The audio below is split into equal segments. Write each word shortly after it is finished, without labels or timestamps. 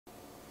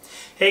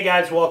Hey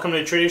guys, welcome to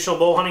the Traditional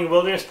Bow Hunting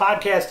Wilderness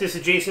Podcast. This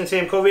is Jason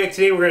Samkoviak.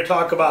 Today we're going to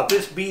talk about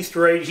this beast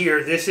right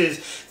here. This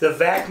is the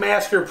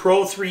VacMaster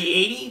Pro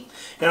 380.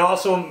 And I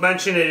also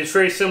mentioned it is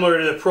very similar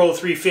to the Pro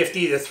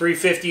 350. The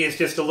 350 is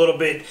just a little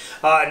bit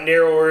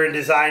narrower in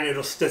design.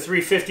 The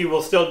 350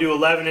 will still do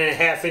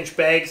 11.5-inch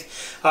bags.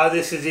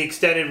 This is the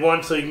extended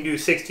one, so you can do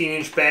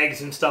 16-inch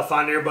bags and stuff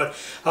on there. But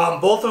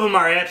both of them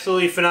are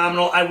absolutely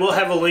phenomenal. I will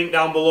have a link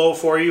down below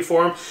for you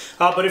for them.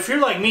 But if you're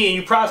like me and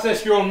you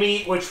process your own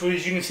meat, which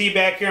as you can see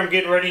back here, I'm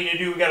getting ready to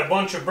do. We got a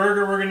bunch of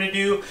burger we're going to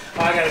do.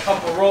 I got a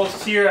couple of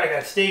roasts here. I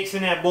got steaks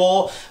in that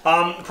bowl.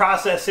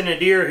 Processing a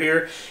deer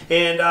here.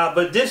 And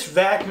but this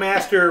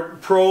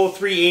VacMaster Pro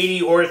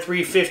 380 or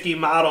 350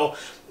 model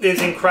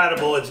is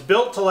incredible. It's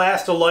built to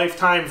last a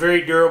lifetime,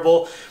 very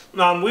durable.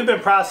 We've been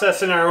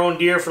processing our own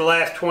deer for the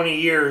last 20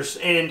 years,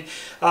 and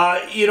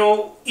you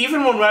know,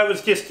 even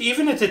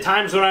at the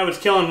times when I was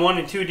killing 1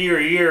 and 2 deer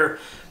a year,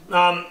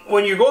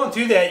 when you're going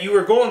through that, you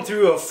were going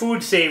through a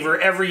food saver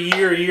every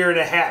year and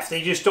a half.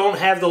 They just don't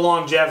have the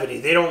longevity.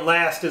 They don't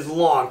last as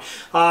long.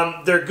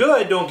 They're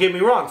good, don't get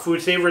me wrong.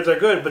 Food savers are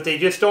good, but they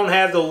just don't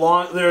have the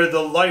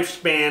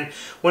lifespan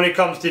when it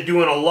comes to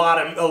doing a lot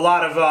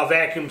of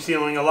vacuum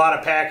sealing, a lot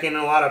of packing,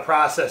 and a lot of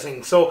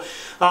processing. So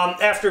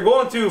after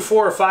going through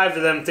 4 or 5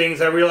 of them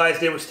things, I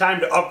realized it was time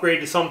to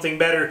upgrade to something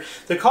better.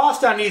 The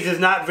cost on these is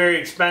not very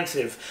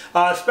expensive,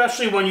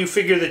 especially when you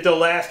figure that they'll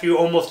last you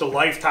almost a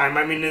lifetime.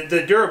 I mean,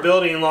 the durability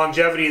and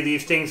longevity of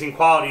these things and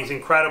quality is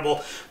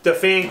incredible. The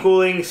fan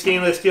cooling,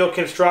 stainless steel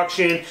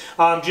construction,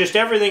 just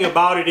everything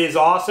about it is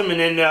awesome.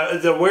 And then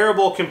the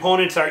wearable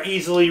components are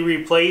easily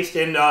replaced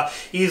and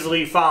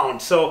easily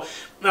found. So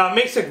it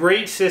makes a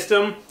great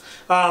system.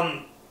 We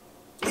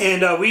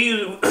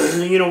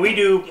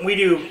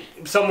do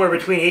somewhere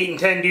between 8 and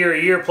 10 deer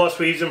a year, plus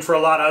we use them for a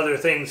lot of other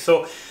things.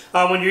 So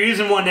when you're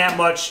using one that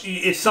much,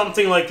 it's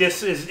something like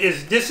this is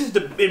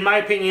in my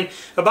opinion,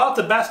 about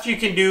the best you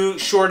can do,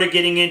 short of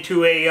getting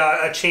into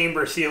a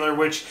chamber sealer,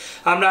 which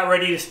I'm not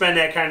ready to spend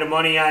that kind of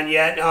money on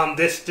yet.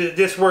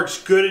 This works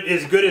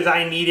as good as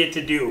I need it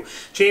to do.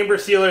 Chamber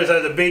sealers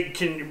are the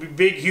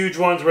big huge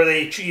ones where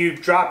you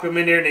drop them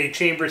in there and they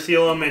chamber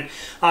seal them, and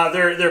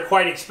they're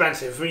quite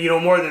expensive. You know,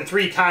 more than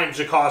 3 times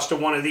the cost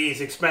of one of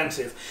these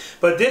expensive.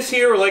 But this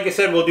here, like I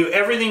said, will do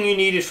everything you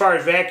need as far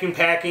as vacuum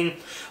packing.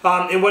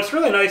 And what's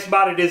really nice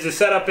about it is the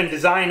setup and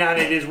design on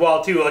it as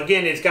well too.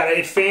 Again,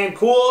 it's fan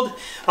cooled,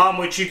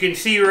 which you can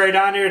see right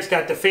on there. It's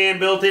got the fan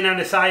built in on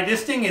the side.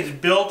 This thing is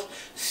built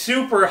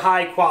super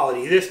high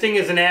quality. This thing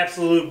is an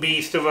absolute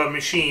beast of a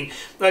machine.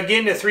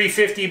 Again, the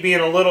 350 being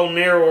a little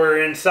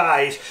narrower in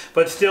size,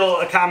 but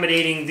still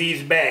accommodating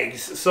these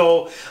bags.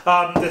 So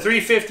the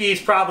 350 is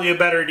probably a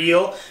better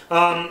deal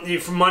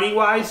for money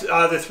wise.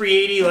 The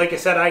 380, like I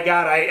said,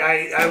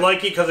 I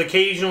like it because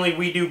occasionally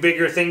we do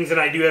bigger things and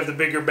I do have the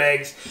bigger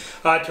bags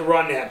to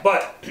run that.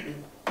 But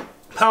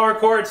power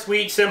cord,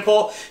 sweet,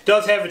 simple.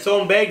 Does have its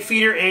own bag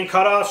feeder and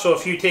cutoff. So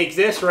if you take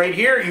this right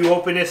here, you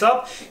open this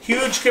up,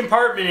 huge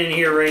compartment in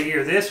here right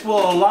here. This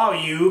will allow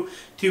you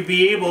to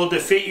be able to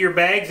fit your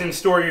bags and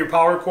store your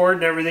power cord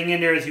and everything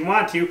in there as you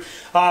want to.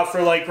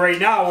 For like right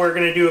now, we're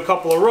going to do a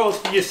couple of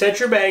roasts. You just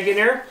set your bag in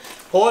there,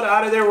 pull it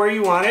out of there where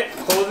you want it,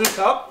 close this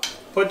up,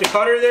 put the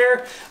cutter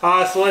there.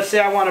 So let's say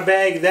I want a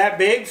bag that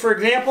big, for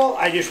example.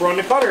 I just run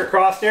the cutter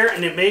across there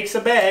and it makes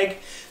a bag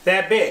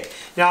that big.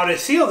 Now to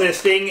seal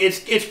this thing,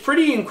 it's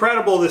pretty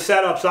incredible the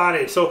setups on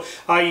it. So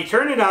you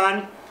turn it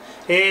on,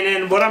 and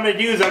then what I'm going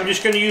to do is I'm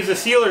just going to use a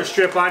sealer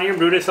strip on here. I'm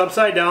doing this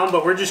upside down,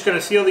 but we're just going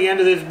to seal the end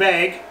of this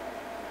bag.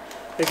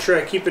 Make sure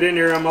I keep it in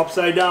there. I'm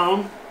upside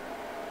down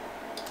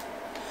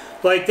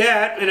like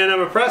that, and then I'm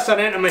going to press on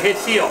it and I'm going to hit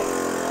seal.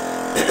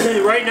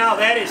 Right now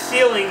that is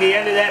sealing the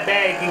end of that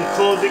bag and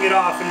closing it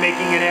off and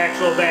making an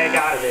actual bag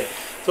out of it.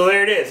 So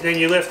there it is. And then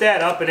you lift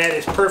that up and that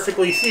is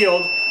perfectly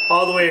sealed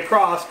all the way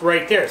across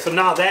right there. So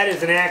now that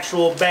is an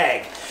actual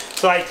bag.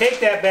 So I take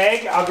that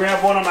bag, I'll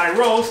grab one of my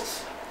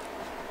roasts,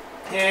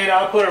 and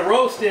I'll put a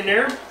roast in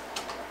there.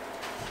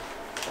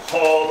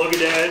 Oh, look at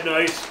that,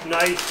 nice.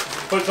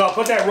 So I'll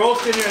put that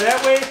roast in there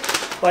that way,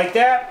 like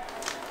that.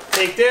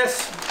 Take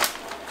this.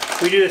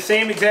 We do the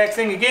same exact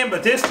thing again,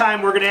 but this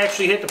time we're going to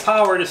actually hit the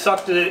power to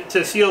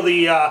seal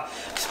the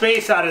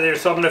space out of there.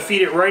 So I'm going to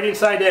feed it right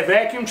inside that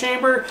vacuum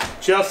chamber,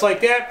 just like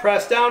that.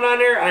 Press down on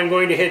there. I'm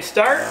going to hit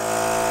start.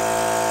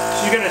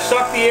 She's going to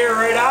suck the air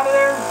right out of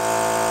there.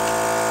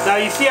 Now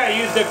you see I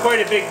used quite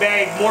a big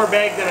bag, more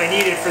bag than I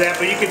needed for that,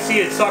 but you can see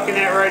it sucking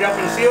that right up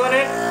and sealing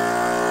it.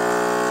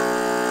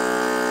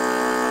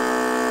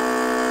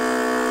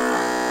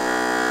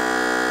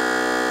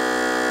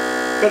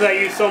 Because I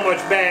use so much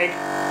bag.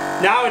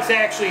 Now it's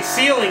actually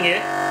sealing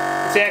it.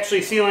 It's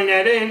actually sealing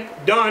that in.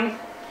 Done.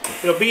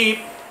 It'll beep.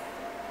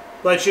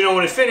 Let you know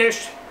when it's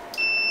finished.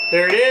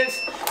 There it is.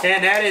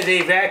 And that is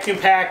a vacuum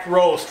packed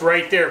roast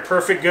right there.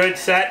 Perfect, good,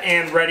 set,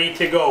 and ready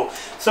to go.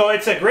 So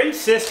it's a great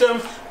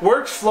system.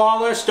 Works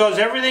flawless. Does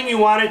everything you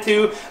want it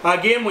to.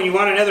 Again, when you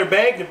want another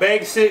bag, the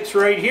bag sits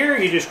right here.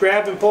 You just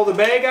grab and pull the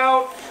bag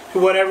out to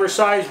whatever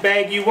size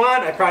bag you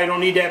want. I probably don't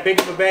need that big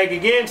of a bag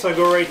again, so I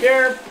go right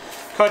there.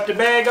 cut the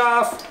bag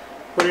off,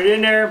 put it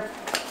in there,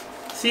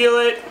 seal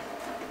it,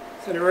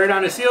 set it right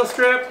on the seal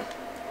strip.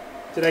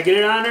 Did I get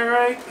it on there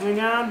right? Hang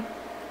on.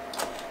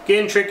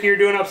 Again, trickier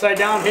doing upside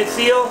down. Hit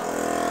seal.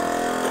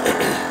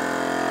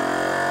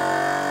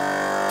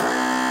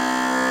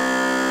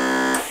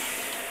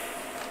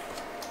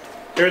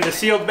 There's a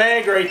sealed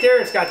bag right there.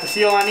 It's got the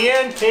seal on the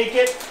end. Take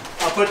it.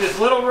 I'll put this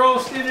little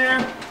roast in there.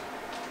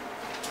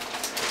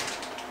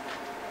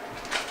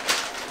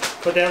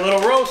 Put that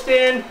little roast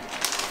in.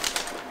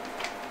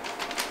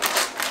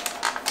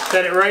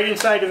 Set it right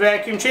inside the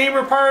vacuum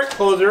chamber part.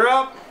 Close her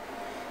up.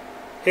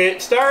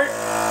 Hit start.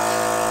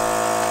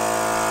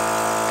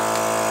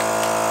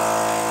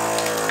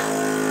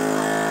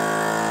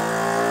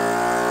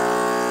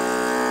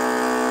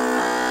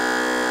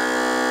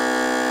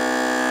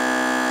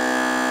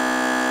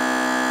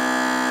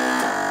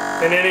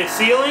 And then it's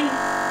sealing.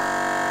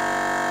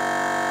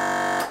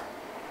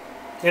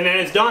 And then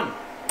it's done.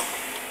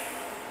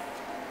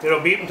 It'll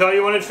beep and tell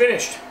you when it's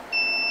finished.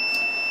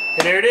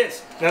 And there it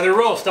is. Another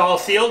roast, all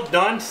sealed,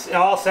 done,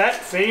 all set,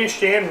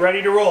 finished, and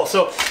ready to roll.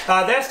 So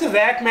that's the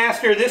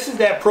VacMaster. This is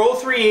that Pro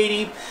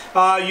 380.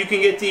 You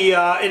can get the,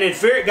 and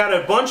it's got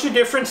a bunch of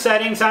different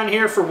settings on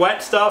here for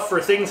wet stuff, for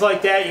things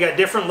like that. You got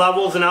different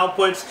levels and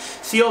outputs,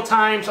 seal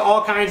times,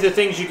 all kinds of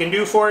things you can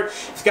do for it.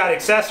 It's got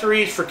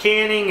accessories for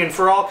canning and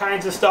for all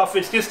kinds of stuff.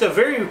 It's just a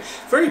very,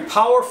 very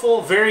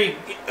powerful, very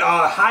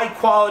high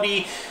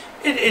quality.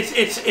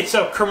 It's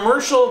a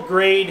commercial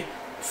grade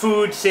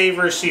food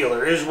saver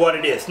sealer is what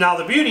it is. Now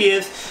the beauty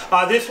is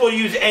this will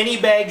use any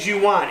bags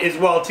you want as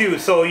well too.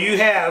 So you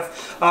have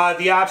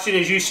the option,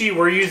 as you see,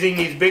 we're using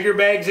these bigger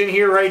bags in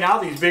here right now,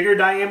 these bigger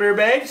diameter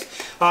bags.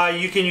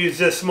 You can use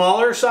the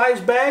smaller size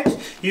bags.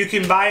 You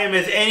can buy them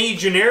as any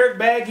generic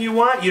bag you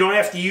want. You don't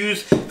have to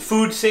use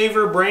Food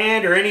Saver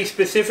brand or any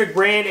specific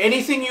brand.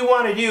 Anything you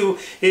want to do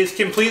is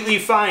completely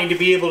fine to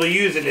be able to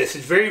use in this.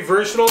 It's very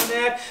versatile in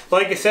that.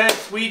 Like I said,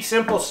 sweet,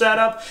 simple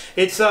setup.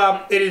 It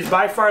is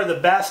by far the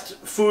best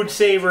food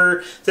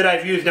saver that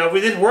I've used. Now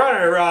we're on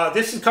our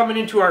this is coming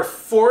into our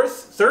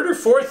third or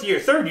fourth year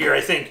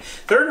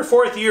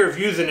of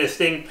using this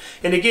thing.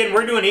 And again,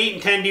 we're doing 8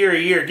 and 10 deer a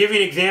year. Give you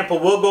an example,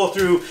 we'll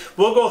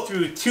go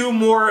through 2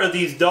 more of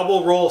these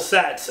double roll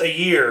sets a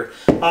year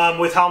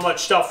with how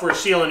much stuff we're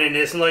sealing in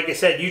this. And like I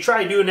said, you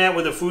try doing that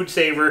with a food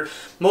saver,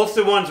 most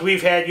of the ones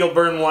we've had, you'll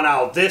burn one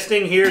out. This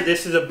thing here,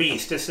 this is a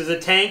beast. This is a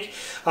tank.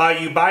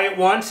 You buy it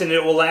once and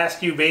it will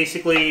last you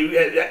basically,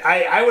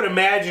 I would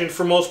imagine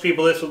for most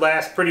people this would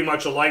last pretty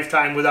much a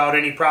lifetime without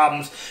any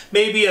problems.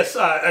 Maybe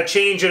a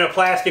change in a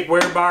plastic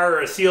wear bar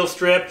or a seal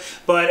strip,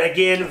 but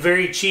again,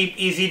 very cheap,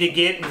 easy to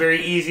get, and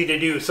very easy to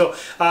do. So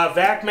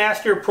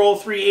VacMaster Pro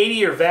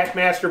 380 or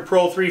VacMaster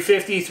Pro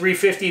 350,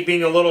 350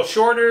 being a little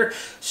shorter,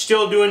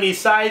 still doing these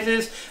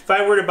sizes. If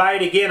I were to buy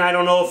it again, I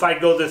don't know if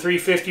I'd go the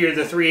 350 or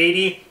the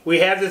 380. We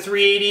have the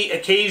 380.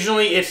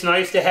 Occasionally, it's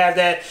nice to have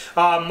that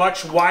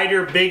much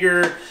wider,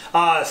 bigger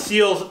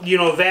seal,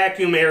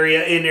 vacuum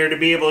area in there to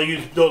be able to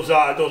use those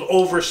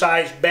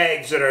oversized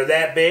bags that are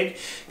that big.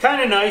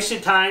 Kind of nice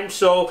at times.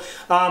 So,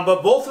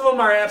 but both of them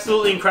are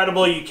absolutely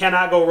incredible. You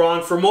cannot go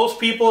wrong. For most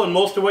people, and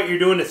most of what you're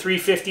doing, the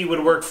 350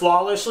 would work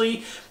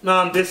flawlessly.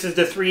 This is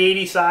the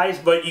 380 size,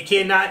 but you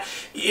cannot,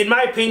 in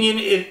my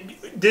opinion,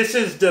 this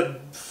is the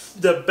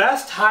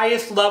best,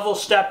 highest level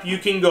step you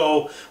can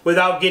go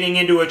without getting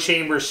into a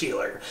chamber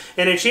sealer.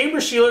 And the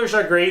chamber sealers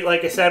are great,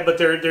 like I said, but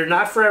they're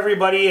not for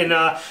everybody, and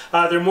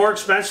they're more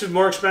expensive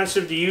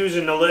to use,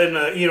 and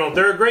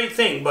they're a great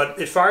thing. But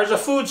as far as a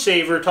food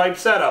saver type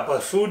setup, a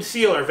food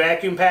sealer,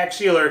 vacuum pack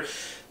sealer,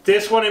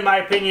 this one, in my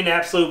opinion,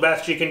 absolute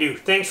best you can do.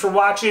 Thanks for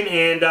watching,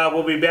 and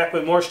we'll be back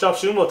with more stuff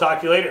soon. We'll talk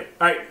to you later.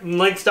 All right,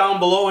 links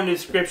down below in the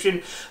description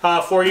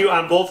for you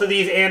on both of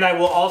these, and I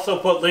will also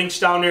put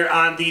links down there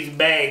on these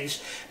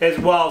bags as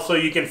well, so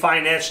you can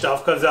find that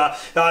stuff, because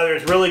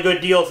there's really good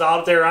deals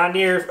out there on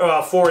here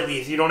for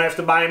these. You don't have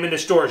to buy them in the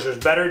stores. There's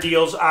better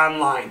deals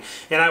online,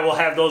 and I will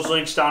have those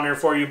links down there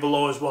for you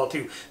below as well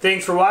too.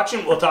 Thanks for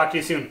watching. We'll talk to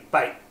you soon.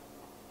 Bye.